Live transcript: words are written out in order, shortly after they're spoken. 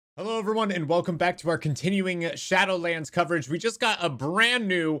Hello everyone and welcome back to our continuing Shadowlands coverage. We just got a brand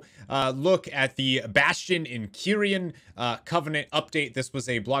new look at the Bastion in Kyrian Covenant update. This was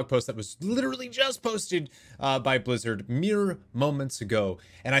a blog post that was literally just posted by Blizzard mere moments ago,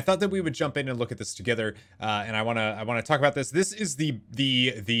 and I thought that we would jump in and look at this together. And I wanna talk about this. This is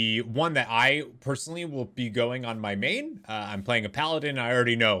the one that I personally will be going on my main. I'm playing a paladin. I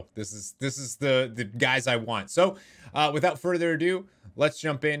already know this is the guys I want. So without further ado, let's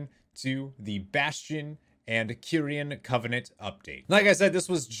jump in to the Bastion and Kyrian Covenant update. Like I said, this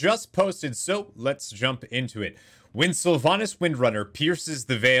was just posted, so let's jump into it. When Sylvanas Windrunner pierces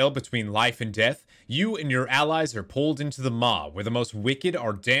the veil between life and death, you and your allies are pulled into the Maw, where the most wicked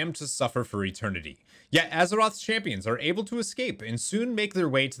are damned to suffer for eternity. Yet Azeroth's champions are able to escape and soon make their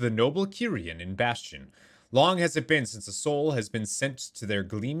way to the noble Kyrian in Bastion. Long has it been since a soul has been sent to their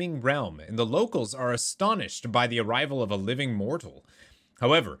gleaming realm, and the locals are astonished by the arrival of a living mortal.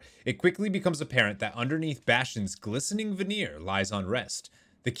 However, it quickly becomes apparent that underneath Bastion's glistening veneer lies unrest.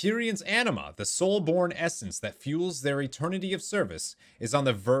 The Kyrians' anima, the soul-born essence that fuels their eternity of service, is on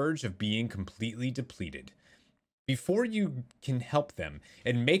the verge of being completely depleted. Before you can help them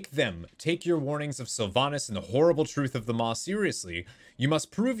and make them take your warnings of Sylvanas and the horrible truth of the Maw seriously, you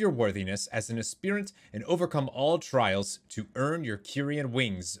must prove your worthiness as an aspirant and overcome all trials to earn your Kyrian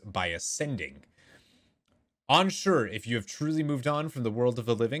wings by ascending. Unsure if you have truly moved on from the world of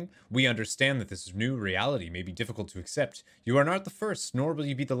the living, we understand that this new reality may be difficult to accept. You are not the first, nor will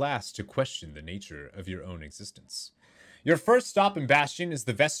you be the last to question the nature of your own existence. Your first stop in Bastion is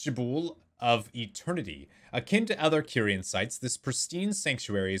the Vestibule of Eternity. Akin to other Kyrian sites, this pristine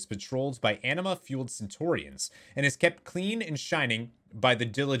sanctuary is patrolled by anima-fueled Centaurians, and is kept clean and shining by the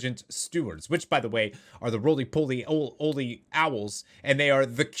diligent stewards, which, by the way, are the roly-poly oly owls, and they are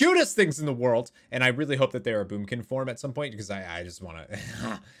the cutest things in the world, and I really hope that they're a boomkin form at some point, because I just want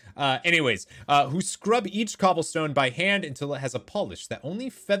to... who scrub each cobblestone by hand until it has a polish that only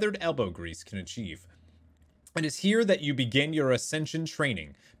feathered elbow grease can achieve. It is here that you begin your ascension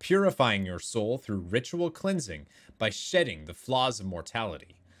training, purifying your soul through ritual cleansing by shedding the flaws of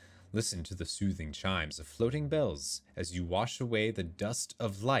mortality. Listen to the soothing chimes of floating bells as you wash away the dust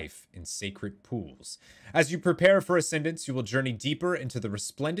of life in sacred pools. As you prepare for ascendance, you will journey deeper into the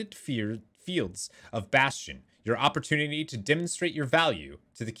resplendent fields of Bastion, your opportunity to demonstrate your value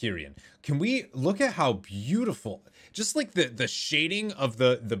to the Kyrian. Can we look at how beautiful, just like the shading of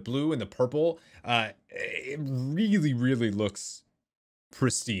the blue and the purple, it really looks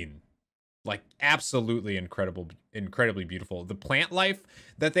pristine. Like, absolutely incredibly beautiful. The plant life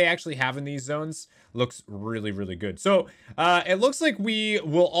that they actually have in these zones looks really good. So it looks like we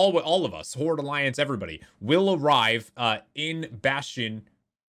will all of us, Horde Alliance, everybody, will arrive in Bastion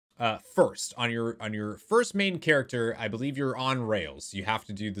first. On your first main character, I believe you're on rails. You have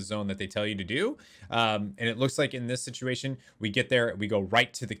to do the zone that they tell you to do. And it looks like in this situation, we get there, we go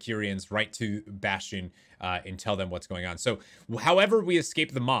right to the Kyrians, right to Bastion, and tell them what's going on. So however we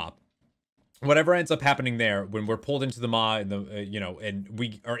escape the mob, whatever ends up happening there, when we're pulled into the Maw and the and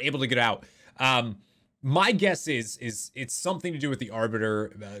we are able to get out, my guess is it's something to do with the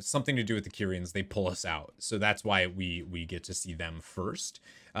Arbiter, something to do with the Kyrians. They pull us out, so that's why we get to see them first,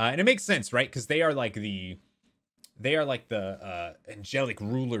 and it makes sense, right? Because they are like the angelic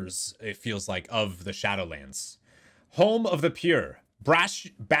rulers, it feels like, of the Shadowlands, home of the pure.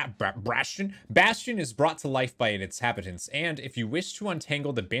 Bastion is brought to life by its inhabitants, and if you wish to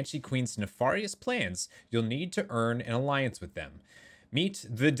untangle the Banshee Queen's nefarious plans, you'll need to earn an alliance with them. Meet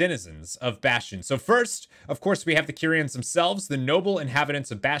the denizens of Bastion. So first, of course, we have the Kyrians themselves, the noble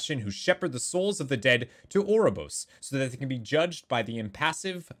inhabitants of Bastion who shepherd the souls of the dead to Oribos, so that they can be judged by the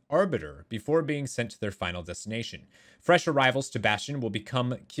impassive Arbiter before being sent to their final destination. Fresh arrivals to Bastion will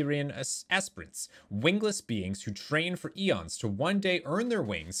become Kyrian aspirants, wingless beings who train for eons to one day earn their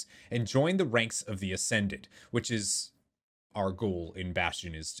wings and join the ranks of the Ascended, which is... our goal in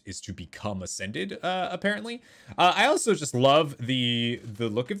Bastion is to become Ascended, apparently. I also just love the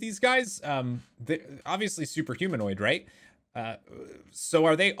look of these guys. They're obviously super humanoid, right? So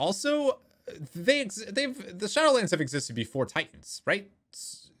are they also... the Shadowlands have existed before Titans, right?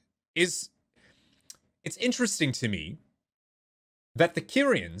 It's interesting to me that the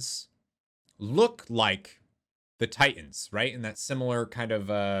Kyrians look like the Titans, right? In that similar kind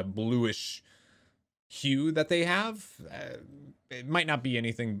of bluish hue that they have. It might not be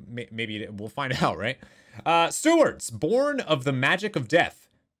anything, maybe we'll find out, right? Stewards, born of the magic of death.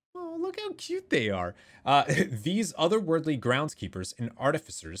 Oh, look how cute they are. These otherworldly groundskeepers and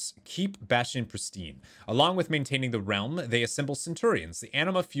artificers keep Bastion pristine. Along with maintaining the realm, they assemble Centurions, the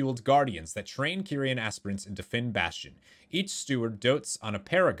anima-fueled guardians that train Kyrian aspirants and defend Bastion. Each steward dotes on a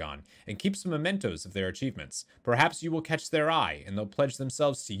paragon and keeps mementos of their achievements. Perhaps you will catch their eye, and they'll pledge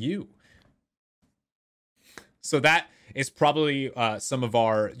themselves to you. So that is probably some of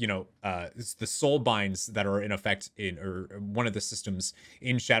our, the soul binds that are in effect in, or one of the systems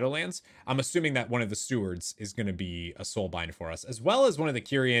in Shadowlands. I'm assuming that one of the stewards is going to be a soul bind for us, as well as one of the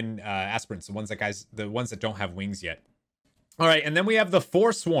Kyrian aspirants, the ones that don't have wings yet. All right, and then we have the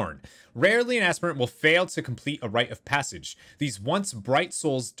Forsworn. Rarely an aspirant will fail to complete a rite of passage. These once bright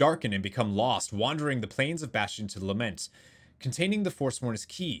souls darken and become lost, wandering the plains of Bastion to lament. Containing the Forsworn is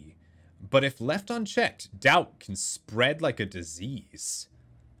key. But if left unchecked, doubt can spread like a disease.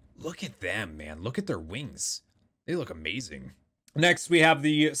 Look at them, man. Look at their wings. They look amazing. Next, we have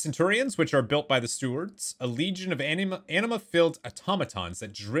the Centurions, which are built by the stewards, a legion of anima-filled automatons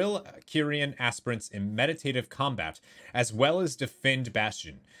that drill Kyrian aspirants in meditative combat, as well as defend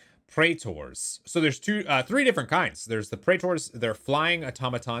Bastion. Praetors. So there's three different kinds. There's the Praetors. Their flying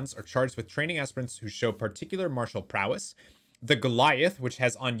automatons are charged with training aspirants who show particular martial prowess. The Goliath, which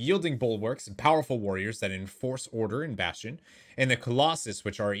has unyielding bulwarks and powerful warriors that enforce order in Bastion, and the Colossus,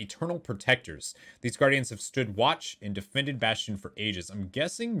 which are eternal protectors. These guardians have stood watch and defended Bastion for ages. I'm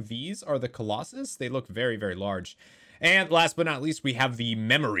guessing these are the Colossus. They look very, very large. And last but not least, we have the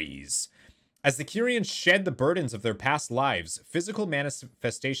Memories. As the Kyrians shed the burdens of their past lives, physical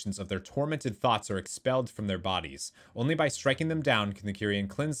manifestations of their tormented thoughts are expelled from their bodies. Only by striking them down can the Kyrian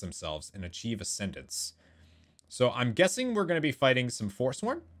cleanse themselves and achieve ascendance. So I'm guessing we're going to be fighting some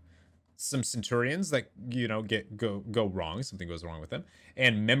Forsworn, some Centurions that, go wrong. Something goes wrong with them.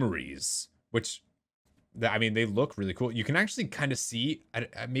 And Memories, which, they look really cool. You can actually kind of see,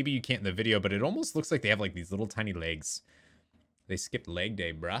 maybe you can't in the video, but it almost looks like they have like these little tiny legs. They skipped leg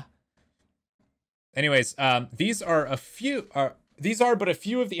day, bruh. Anyways, these are but a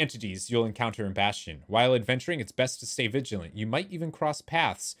few of the entities you'll encounter in Bastion. While adventuring, it's best to stay vigilant. You might even cross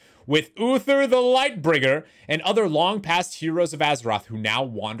paths with Uther the Lightbringer and other long-past heroes of Azeroth who now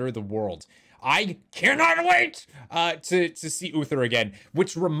wander the world. I cannot wait to see Uther again,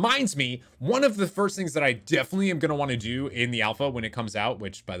 which reminds me, one of the first things that I definitely am going to want to do in the alpha when it comes out,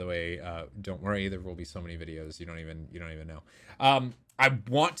 which, by the way, don't worry, there will be so many videos, you don't even know. I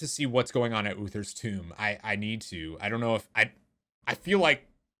want to see what's going on at Uther's tomb. I need to. I don't know if I feel like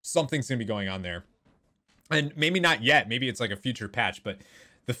something's going to be going on there. And maybe not yet. Maybe it's like a future patch. But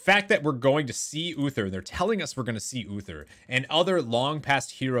the fact that we're going to see Uther, they're telling us we're going to see Uther, and other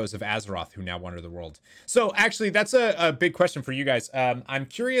long-past heroes of Azeroth who now wander the world. So actually, that's a big question for you guys. I'm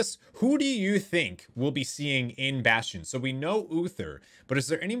curious, who do you think we'll be seeing in Bastion? So we know Uther, but is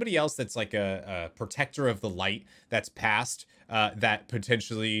there anybody else that's like a protector of the light that's passed that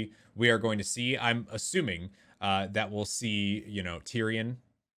potentially we are going to see? I'm assuming that we'll see, Tyrian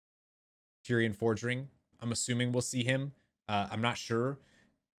Forgering. I'm assuming we'll see him. I'm not sure.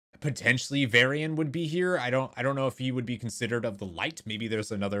 Potentially Varian would be here. I don't know if he would be considered of the light. Maybe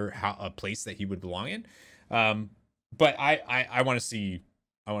there's another place that he would belong in. But I want to see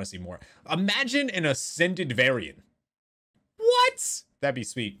more. Imagine an ascended Varian. What? That'd be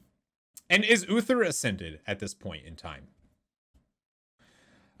sweet. And is Uther ascended at this point in time?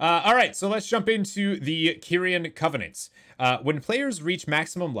 All right, so let's jump into the Kyrian Covenants. When players reach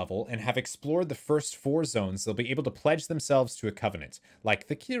maximum level and have explored the first 4 zones, they'll be able to pledge themselves to a covenant, like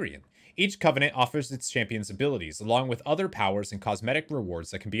the Kyrian. Each covenant offers its champion's abilities, along with other powers and cosmetic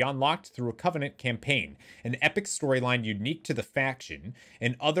rewards that can be unlocked through a covenant campaign, an epic storyline unique to the faction,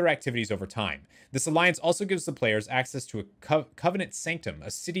 and other activities over time. This alliance also gives the players access to a covenant sanctum,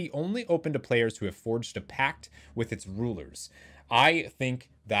 a city only open to players who have forged a pact with its rulers. I think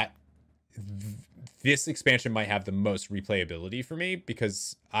that this expansion might have the most replayability for me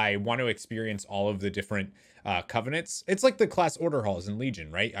because I want to experience all of the different covenants. It's like the class order halls in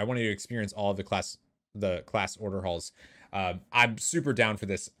Legion, right? I wanted to experience all of the class order halls. I'm super down for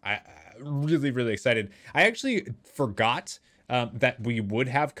this. I'm really, really excited. I actually forgot that we would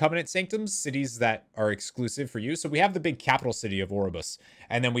have covenant sanctums, cities that are exclusive for you. So we have the big capital city of Oribus,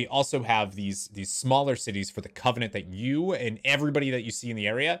 and then we also have these smaller cities for the covenant that you and everybody that you see in the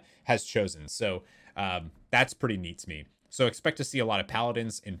area has chosen. So that's pretty neat to me. So expect to see a lot of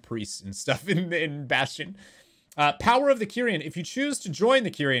paladins and priests and stuff in Bastion. Power of the Kyrian. If you choose to join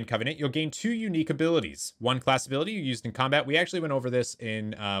the Kyrian Covenant, you'll gain 2 unique abilities. One class ability you used in combat. We actually went over this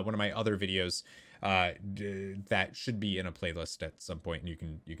in one of my other videos. that should be in a playlist at some point,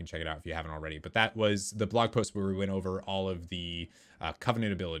 and you can check it out if you haven't already. But that was the blog post where we went over all of the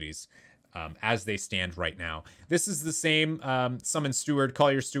Covenant abilities as they stand right now. This is the same summon steward,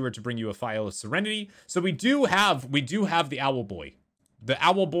 call your steward to bring you a file of serenity. So we do have the Owl Boy. The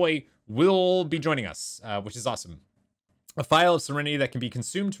Owl Boy will be joining us, which is awesome. A file of serenity that can be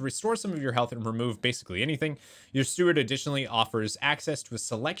consumed to restore some of your health and remove basically anything. Your steward additionally offers access to a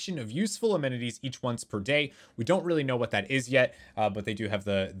selection of useful amenities each once per day. We don't really know what that is yet, but they do have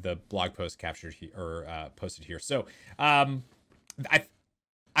the blog post captured here or posted here. So I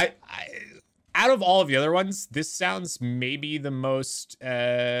out of all of the other ones, this sounds maybe the most.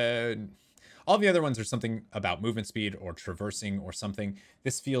 All the other ones are something about movement speed or traversing or something.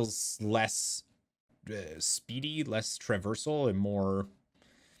 This feels less speedy, less traversal, and more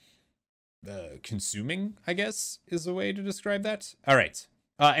consuming, I guess, is a way to describe that. All right.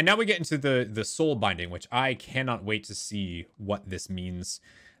 And now we get into the soul binding, which I cannot wait to see what this means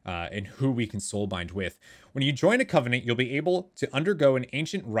and who we can soul bind with. When you join a covenant, you'll be able to undergo an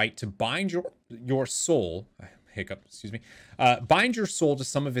ancient rite to bind your soul, excuse me, bind your soul to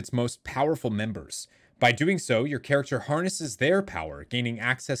some of its most powerful members. By doing so, your character harnesses their power, gaining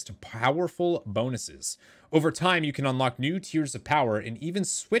access to powerful bonuses. Over time, you can unlock new tiers of power and even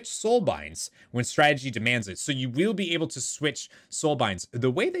switch soul binds when strategy demands it. So you will be able to switch soul binds. The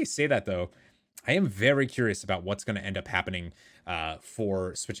way they say that, though, I am very curious about what's going to end up happening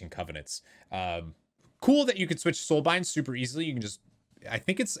for switching covenants. Cool that you can switch soul binds super easily. You can just, I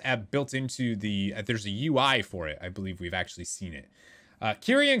think it's built into the, there's a UI for it. I believe we've actually seen it.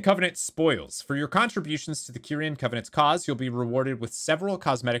 Kyrian Covenant spoils. For your contributions to the Kyrian Covenant's cause, you'll be rewarded with several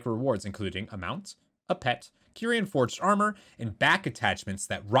cosmetic rewards, including a mount, a pet, Kyrian forged armor, and back attachments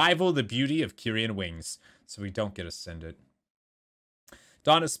that rival the beauty of Kyrian wings. So we don't get ascended.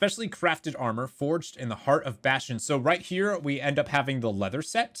 Don especially crafted armor forged in the heart of Bastion. So right here, we end up having the leather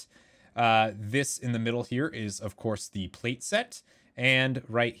set. This in the middle here is, of course, the plate set. And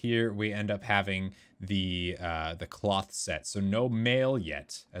right here, we end up having the cloth set. So no mail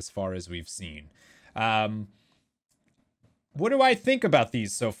yet, as far as we've seen. What do I think about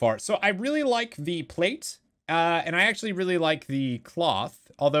these so far? So I really like the plate, and I actually really like the cloth.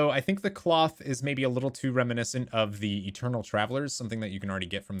 Although I think the cloth is maybe a little too reminiscent of the Eternal Travelers, something that you can already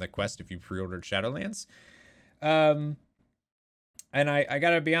get from the quest if you pre-ordered Shadowlands. And I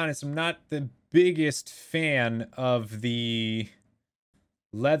gotta be honest, I'm not the biggest fan of the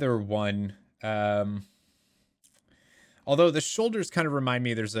leather one. Although the shoulders kind of remind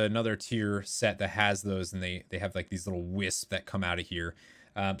me, there's another tier set that has those, and they have like these little wisps that come out of here.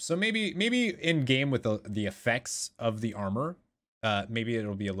 So maybe in game with the effects of the armor, maybe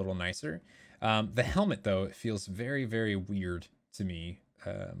it'll be a little nicer. The helmet though, it feels very, very weird to me.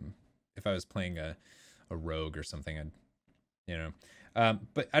 If I was playing a rogue or something, I'd, you know,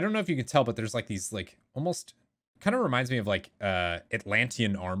 but I don't know if you can tell, but there's like these like almost kind of reminds me of like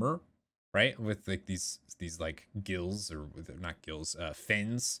Atlantean armor, right? With like these like gills, or not gills,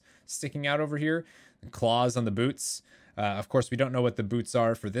 fins sticking out over here, and claws on the boots. Of course, we don't know what the boots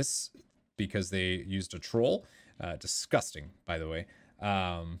are for this because they used a troll. Disgusting, by the way.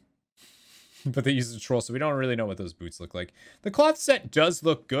 But they used a troll, so we don't really know what those boots look like. The cloth set does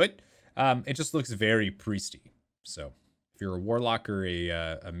look good. It just looks very priesty. So if you're a warlock or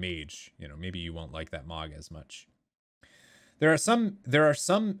a mage, you know, maybe you won't like that Mog as much. There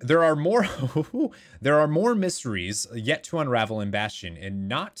are more mysteries yet to unravel in Bastion, and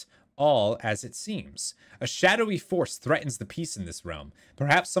not all as it seems. A shadowy force threatens the peace in this realm.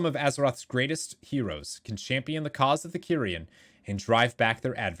 Perhaps some of Azeroth's greatest heroes can champion the cause of the Kyrian and drive back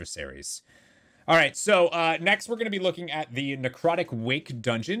their adversaries. All right, so next we're going to be looking at the Necrotic Wake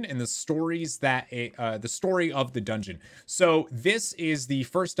dungeon and the stories that the story of the dungeon. So this is the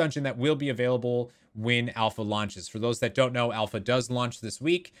first dungeon that will be available when Alpha launches. For those that don't know, Alpha does launch this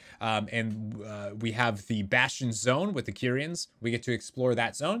week, and we have the Bastion zone with the Kyrians. We get to explore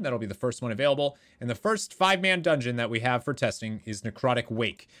that zone. That'll be the first one available. And the first 5-man dungeon that we have for testing is Necrotic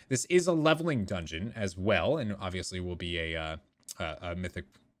Wake. This is a leveling dungeon as well, and obviously will be a mythic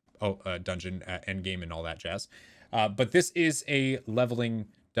dungeon at endgame and all that jazz. But this is a leveling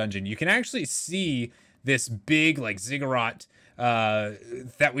dungeon. You can actually see this big like ziggurat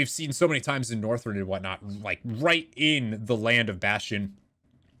that we've seen so many times in Northrend and whatnot, like right in the land of Bastion,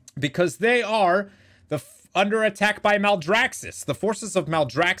 because they are under attack by Maldraxxus. The forces of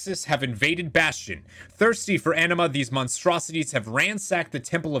Maldraxxus have invaded Bastion. Thirsty for anima, these monstrosities have ransacked the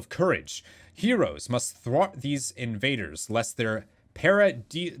Temple of Courage. Heroes must thwart these invaders, lest their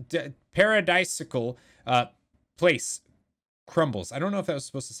paradisical place crumbles. I don't know if that was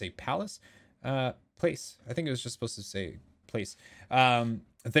supposed to say palace. Place. I think it was just supposed to say place.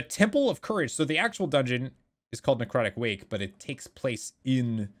 The Temple of Courage. So the actual dungeon is called Necrotic Wake, but it takes place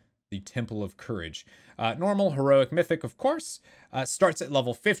in the Temple of Courage. Normal, heroic, mythic, of course. Starts at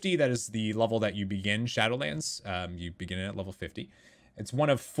level 50. That is the level that you begin Shadowlands. You begin at level 50. It's one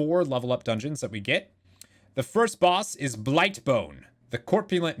of 4 level up dungeons that we get. The first boss is Blightbone. The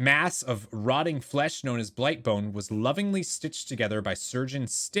corpulent mass of rotting flesh known as Blightbone was lovingly stitched together by Surgeon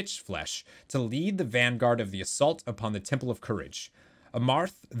Stitchflesh to lead the vanguard of the assault upon the Temple of Courage.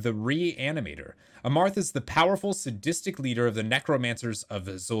 Amarth, the Reanimator. Amarth is the powerful, sadistic leader of the necromancers of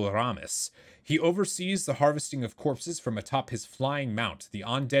Zul'Ramis. He oversees the harvesting of corpses from atop his flying mount, the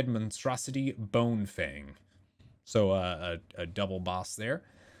undead monstrosity Bonefang. So a double boss there.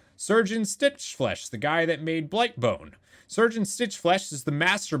 Surgeon Stitchflesh, the guy that made Blightbone. Surgeon Stitchflesh is the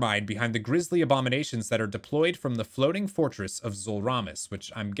mastermind behind the grisly abominations that are deployed from the floating fortress of Zul'Ramis,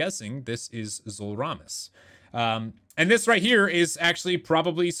 which I'm guessing this is Zul'Ramis. And this right here is actually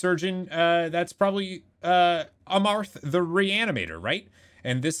probably Surgeon, that's probably Amarth the Reanimator, right?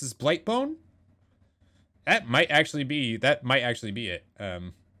 And this is Blightbone? That might actually be it,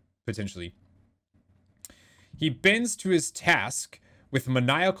 potentially. He bends to his task with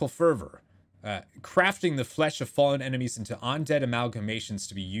maniacal fervor, crafting the flesh of fallen enemies into undead amalgamations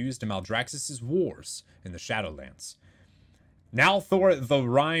to be used in Maldraxxus' wars in the Shadowlands. Nalthor the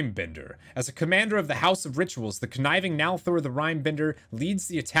Rhymebender. As a commander of the House of Rituals, the conniving Nalthor the Rhymebender leads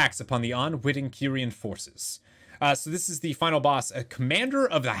the attacks upon the unwitting Kyrian forces. So this is the final boss, a commander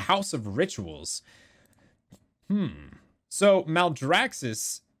of the House of Rituals. So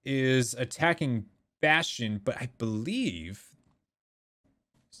Maldraxxus is attacking Bastion, but I believe...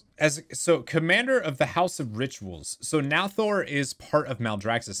 So commander of the House of Rituals. So Nalthor is part of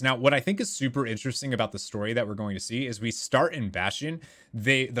Maldraxxus. Now, what I think is super interesting about the story that we're going to see is we start in Bastion.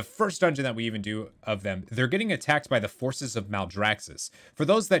 The first dungeon that we even do of them, they're getting attacked by the forces of Maldraxxus. For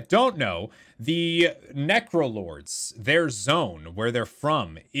those that don't know, the Necrolords, their zone, where they're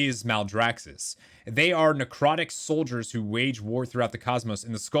from, is Maldraxxus. They are necrotic soldiers who wage war throughout the cosmos.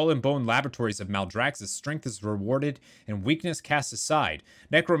 In the Skull and Bone laboratories of Maldraxxus, strength is rewarded and weakness cast aside.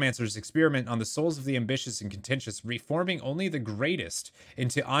 Necromancers experiment on the souls of the ambitious and contentious, reforming only the greatest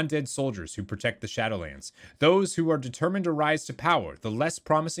into undead soldiers who protect the Shadowlands. Those who are determined to rise to power, the less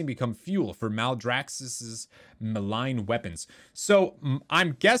promising, become fuel for Maldraxxus' malign weapons. So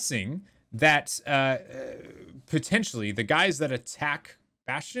I'm guessing that potentially the guys that attack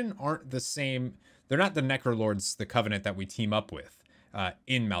Bastion aren't the same. They're not the Necrolords, the Covenant that we team up with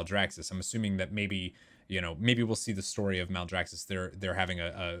in Maldraxxus. I'm assuming that maybe, you know, maybe we'll see the story of Maldraxxus. They're having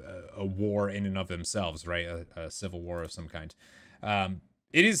a war in and of themselves, right? A civil war of some kind.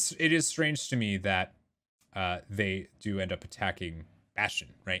 It is strange to me that they do end up attacking Bastion,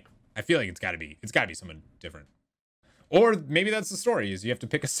 right? I feel like it's got to be someone different. Or maybe that's the story, is you have to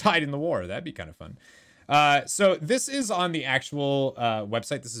pick a side in the war. That'd be kind of fun. So this is on the actual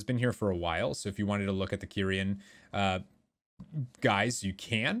website. This has been here for a while. So if you wanted to look at the Kyrian guys, you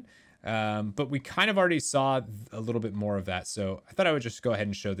can. But we kind of already saw a little bit more of that. So I thought I would just go ahead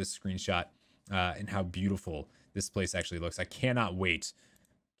and show this screenshot and how beautiful this place actually looks. I cannot wait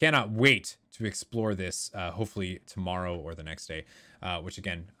to explore this, hopefully tomorrow or the next day, which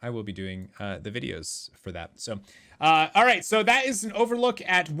again, I will be doing the videos for that. So, all right, so that is an overlook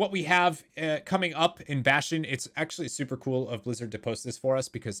at what we have coming up in Bastion. It's actually super cool of Blizzard to post this for us,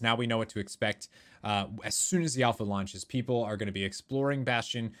 because now we know what to expect as soon as the alpha launches. People are going to be exploring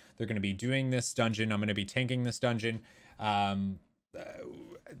Bastion. They're going to be doing this dungeon. I'm going to be tanking this dungeon. I'm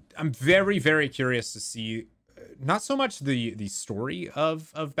very, very curious to see not so much the story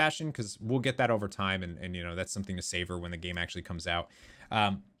of Bastion, because we'll get that over time, and you know, that's something to savor when the game actually comes out,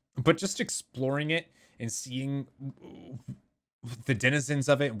 but just exploring it and seeing the denizens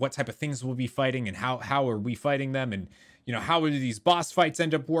of it, what type of things we'll be fighting, and how are we fighting them, and you know, how do these boss fights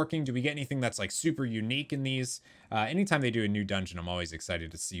end up working? Do we get anything that's like super unique in these? Anytime they do a new dungeon, I'm always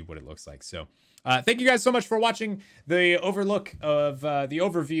excited to see what it looks like. So thank you guys so much for watching the overlook of the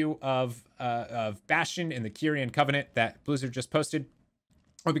overview of Bastion and the Kyrian Covenant that Blizzard just posted.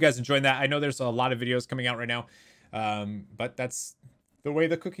 Hope you guys enjoyed that. I know there's a lot of videos coming out right now, but that's the way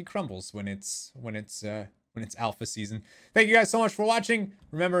the cookie crumbles when it's alpha season. Thank you guys so much for watching.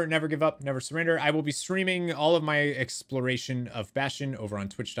 Remember, never give up, never surrender. I will be streaming all of my exploration of Bastion over on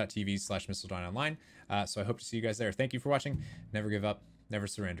twitch.tv/Missildine online. So I hope to see you guys there. Thank you for watching. Never give up, never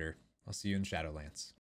surrender. I'll see you in Shadowlands.